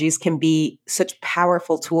technologies can be such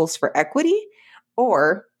powerful tools for equity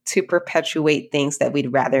or to perpetuate things that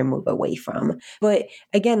we'd rather move away from. But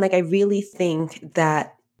again, I really think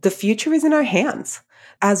that the future is in our hands.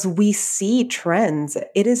 As we see trends,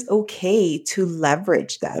 it is okay to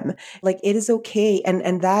leverage them. It is okay.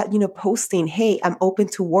 And that, posting, hey, I'm open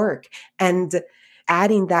to work and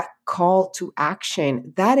adding that call to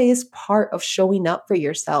action, that is part of showing up for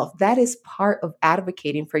yourself. That is part of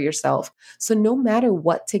advocating for yourself. So no matter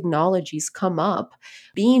what technologies come up,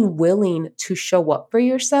 being willing to show up for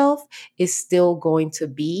yourself is still going to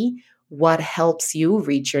be what helps you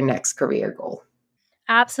reach your next career goal.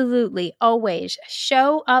 Absolutely. Always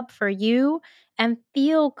show up for you and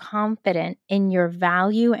feel confident in your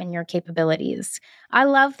value and your capabilities. I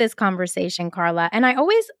love this conversation, Carla. And I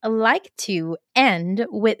always like to end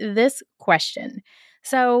with this question.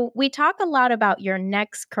 So, we talk a lot about your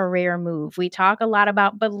next career move. We talk a lot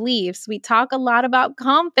about beliefs. We talk a lot about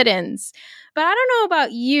confidence. But I don't know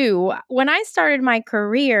about you. When I started my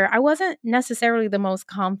career, I wasn't necessarily the most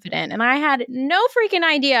confident, and I had no freaking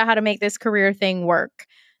idea how to make this career thing work.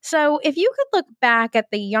 So, if you could look back at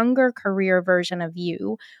the younger career version of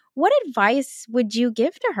you, what advice would you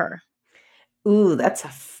give to her? Ooh, that's a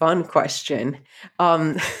fun question.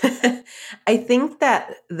 Um, I think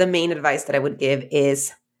that the main advice that I would give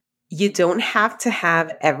is you don't have to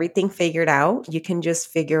have everything figured out. You can just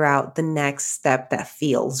figure out the next step that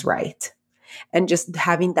feels right. And just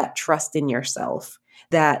having that trust in yourself,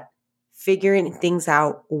 that figuring things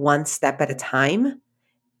out one step at a time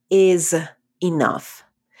is enough.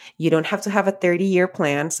 You don't have to have a 30-year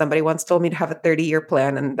plan. Somebody once told me to have a 30-year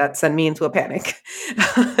plan, and that sent me into a panic.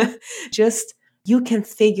 Just you can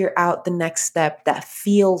figure out the next step that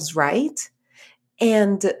feels right,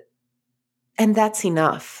 and that's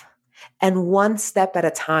enough. And one step at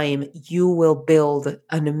a time, you will build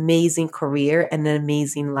an amazing career and an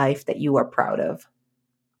amazing life that you are proud of.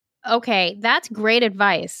 Okay, that's great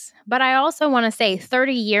advice. But I also want to say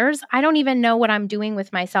 30 years, I don't even know what I'm doing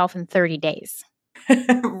with myself in 30 days.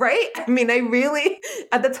 Right? I mean,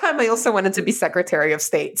 at the time, I also wanted to be Secretary of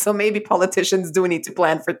State. So maybe politicians do need to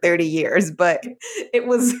plan for 30 years, but it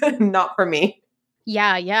was not for me.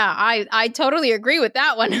 Yeah, I totally agree with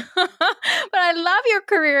that one. But I love your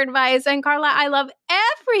career advice. And Carla, I love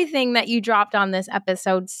everything that you dropped on this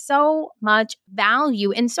episode. So much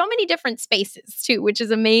value in so many different spaces, too, which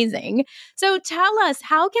is amazing. So tell us,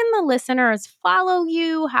 how can the listeners follow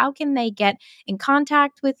you? How can they get in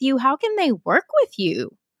contact with you? How can they work with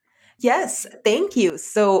you? Yes, thank you.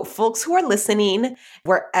 So, folks who are listening,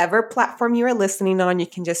 wherever platform you are listening on, you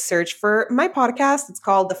can just search for my podcast. It's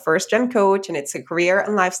called The First Gen Coach, and it's a career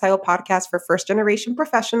and lifestyle podcast for first generation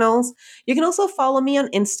professionals. You can also follow me on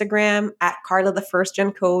Instagram at Carla the First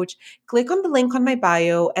Gen Coach. Click on the link on my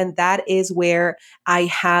bio, and that is where I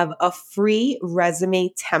have a free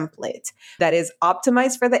resume template that is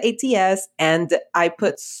optimized for the ATS. And I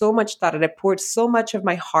put so much thought and I poured so much of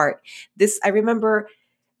my heart. I remember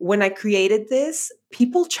when I created this,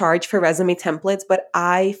 people charge for resume templates, but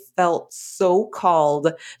I felt so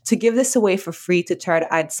called to give this away for free to try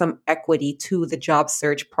to add some equity to the job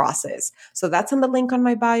search process. So that's on the link on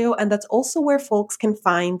my bio. And that's also where folks can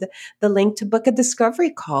find the link to book a discovery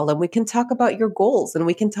call. And we can talk about your goals and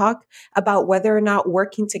we can talk about whether or not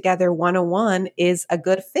working together one-on-one is a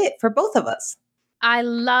good fit for both of us. I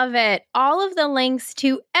love it. All of the links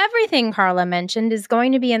to everything Carla mentioned is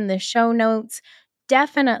going to be in the show notes.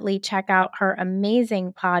 Definitely check out her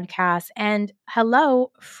amazing podcast. And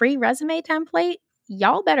hello, free resume template.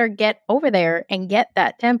 Y'all better get over there and get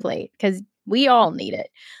that template because we all need it.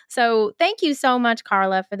 So thank you so much,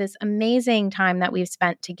 Carla, for this amazing time that we've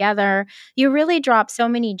spent together. You really dropped so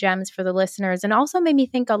many gems for the listeners and also made me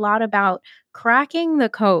think a lot about cracking the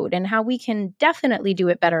code and how we can definitely do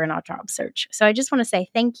it better in our job search. So I just want to say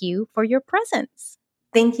thank you for your presence.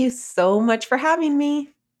 Thank you so much for having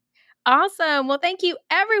me. Awesome. Well, thank you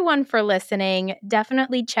everyone for listening.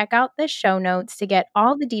 Definitely check out the show notes to get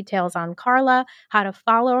all the details on Carla, how to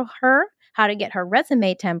follow her, how to get her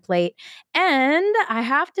resume template. And I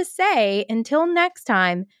have to say, until next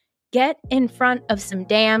time, get in front of some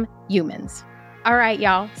damn humans. All right,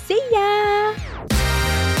 y'all. See ya.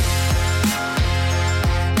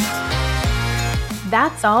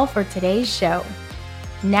 That's all for today's show.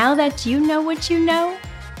 Now that you know what you know,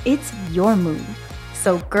 it's your move.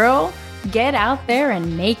 So girl, get out there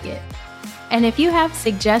and make it. And if you have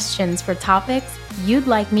suggestions for topics you'd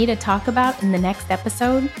like me to talk about in the next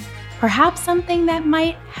episode, perhaps something that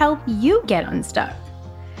might help you get unstuck,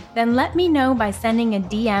 then let me know by sending a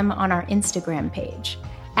DM on our Instagram page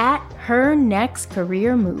at Her Next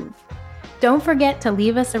Career Move. Don't forget to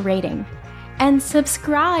leave us a rating and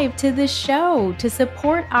subscribe to the show to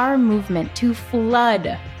support our movement to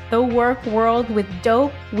flood the work world with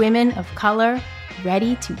dope women of color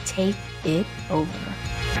ready to take it over.